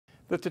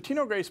The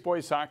Totino-Grace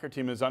boys soccer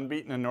team is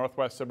unbeaten in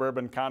Northwest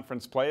Suburban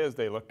Conference play as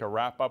they look to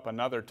wrap up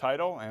another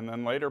title and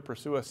then later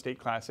pursue a state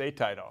Class A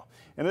title.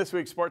 In this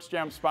week's Sports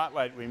Jam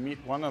Spotlight, we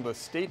meet one of the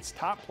state's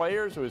top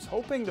players who is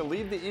hoping to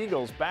lead the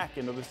Eagles back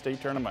into the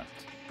state tournament.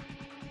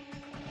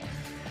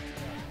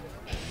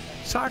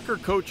 Soccer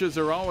coaches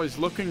are always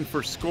looking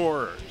for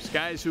scorers,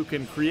 guys who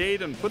can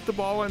create and put the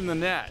ball in the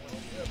net.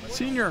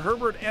 Senior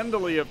Herbert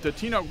Endeley of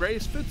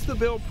Totino-Grace fits the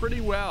bill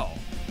pretty well.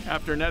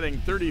 After netting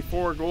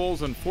 34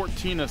 goals and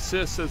 14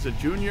 assists as a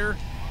junior,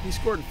 he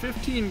scored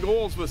 15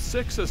 goals with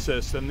 6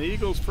 assists in the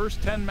Eagles'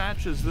 first 10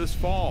 matches this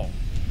fall.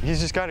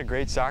 He's just got a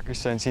great soccer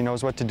sense. He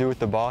knows what to do with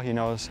the ball. He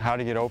knows how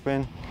to get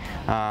open.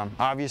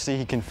 Obviously,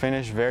 he can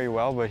finish very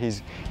well, but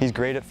he's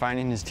great at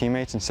finding his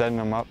teammates and setting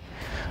them up.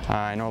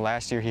 I know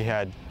last year he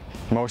had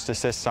most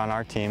assists on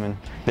our team, and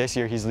this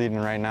year he's leading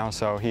right now.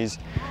 So he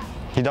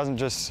doesn't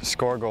just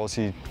score goals,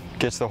 he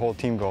gets the whole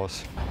team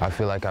goals. I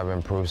feel like I've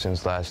improved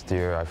since last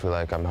year. I feel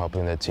like I'm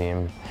helping the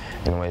team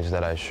in ways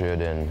that I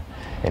should and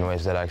in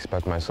ways that I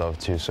expect myself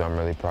to, so I'm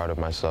really proud of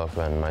myself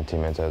and my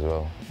teammates as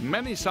well.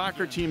 Many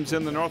soccer teams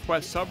in the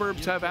Northwest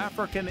Suburbs have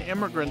African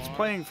immigrants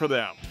playing for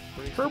them.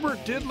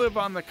 Herbert did live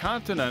on the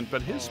continent,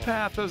 but his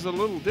path is a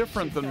little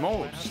different than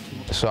most.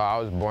 So I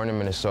was born in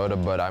Minnesota,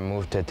 but I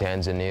moved to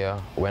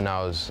Tanzania when I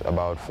was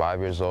about 5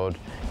 years old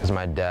because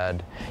my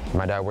dad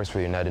works for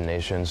the United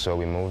Nations, so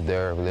we moved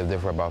there. We lived there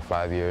for about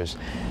 5 years,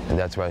 and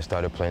that's where I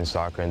started playing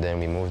soccer, and then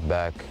we moved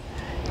back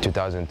in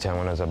 2010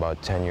 when I was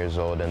about 10 years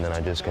old, and then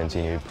I just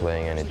continued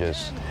playing, and it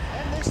just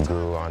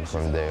grew on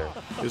from there.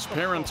 His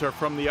parents are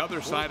from the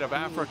other side of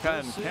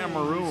Africa and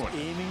Cameroon.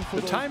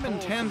 The time in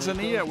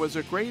Tanzania was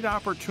a great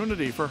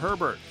opportunity for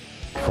Herbert.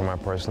 For my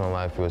personal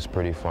life, it was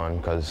pretty fun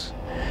because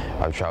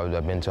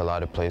I've been to a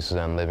lot of places,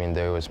 and living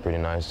there was pretty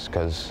nice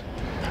because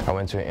I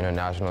went to an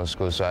international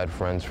school, so I had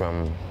friends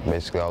from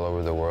basically all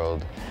over the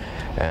world,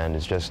 and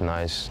it's just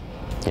nice,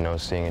 you know,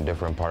 seeing a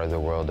different part of the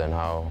world and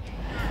how,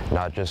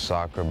 not just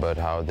soccer, but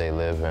how they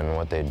live and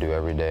what they do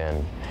every day.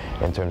 And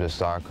in terms of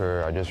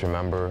soccer, I just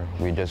remember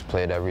we just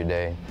played every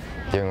day.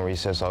 During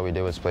recess, all we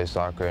did was play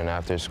soccer, and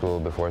after school,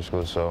 before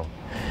school, so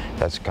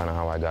that's kind of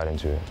how I got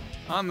into it.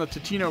 On the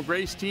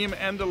Totino-Grace team,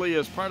 Endeley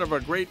is part of a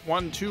great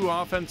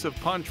 1-2 offensive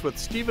punch with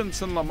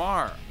Stevenson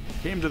Lamar.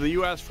 Came to the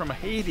U.S. from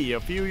Haiti a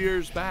few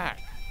years back.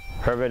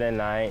 Herbert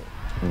and I,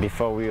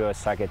 before we were a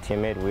soccer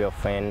teammate, we were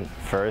friends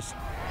first.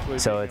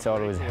 So it's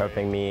always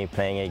helping me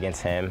playing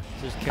against him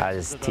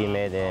as a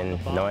teammate and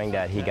knowing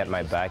that he got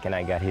my back and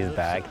I got his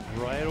back.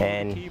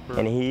 And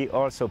he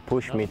also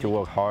pushed me to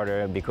work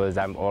harder because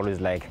I'm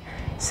always like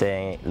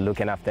saying,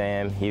 looking after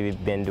him. He's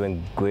been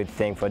doing good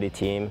things for the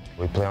team.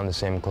 We play on the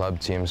same club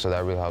team, so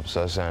that really helps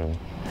us, and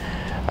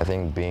I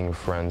think being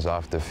friends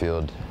off the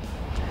field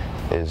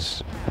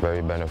is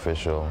very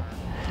beneficial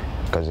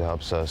because it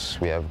helps us.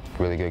 We have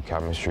really good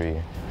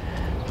chemistry.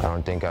 I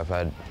don't think I've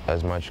had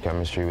as much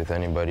chemistry with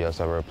anybody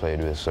else I've ever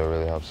played with, so it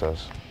really helps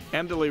us.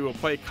 Endeley will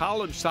play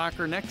college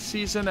soccer next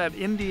season at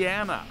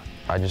Indiana.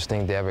 I just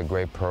think they have a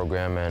great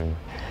program, and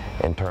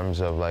in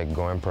terms of like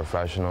going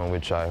professional,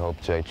 which I hope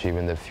to achieve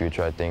in the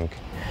future, I think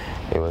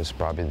it was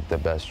probably the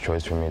best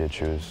choice for me to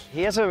choose.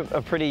 He has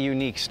a pretty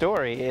unique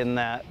story in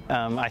that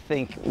I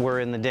think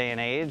we're in the day and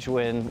age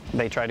when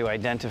they try to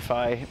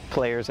identify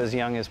players as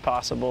young as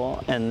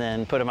possible and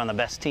then put them on the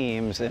best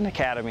teams and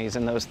academies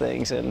and those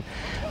things. And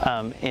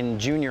in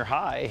junior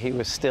high, he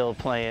was still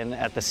playing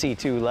at the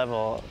C2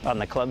 level on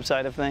the club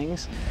side of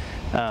things.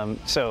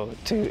 So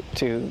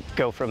to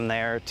go from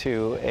there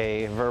to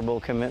a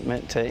verbal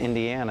commitment to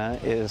Indiana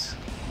is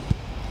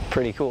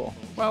pretty cool.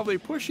 While they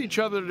push each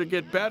other to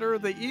get better,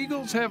 the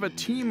Eagles have a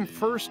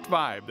team-first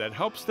vibe that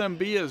helps them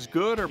be as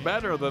good or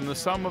better than the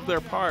sum of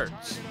their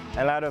parts.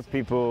 A lot of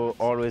people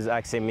always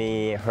asking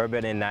me,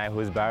 Herbert and I,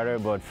 who's better,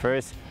 but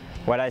first,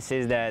 what I say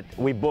is that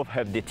we both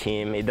help the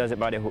team. It doesn't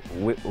matter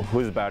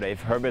who's better.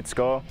 If Herbert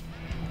scores,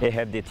 it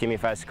helps the team.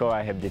 If I score,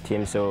 I help the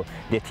team. So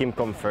the team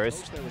comes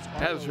first.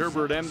 As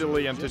Herbert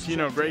Endeley and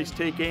Totino-Grace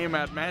take aim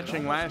at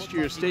matching last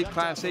year's state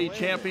Class A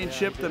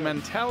championship, the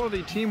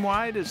mentality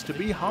team-wide is to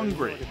be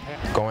hungry.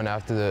 Going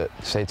after the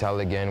state title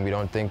again, we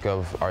don't think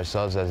of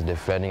ourselves as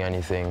defending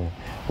anything.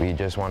 We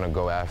just want to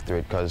go after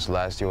it because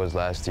last year was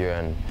last year,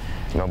 and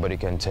nobody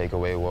can take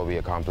away what we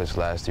accomplished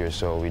last year.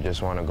 So we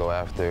just want to go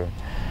after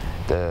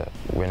the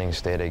winning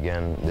state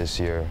again this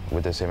year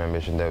with the same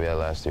ambition that we had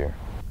last year.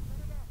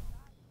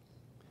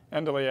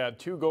 Endeley had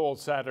 2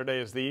 goals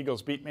Saturday as the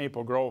Eagles beat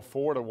Maple Grove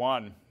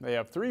 4-1. They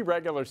have 3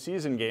 regular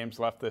season games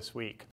left this week.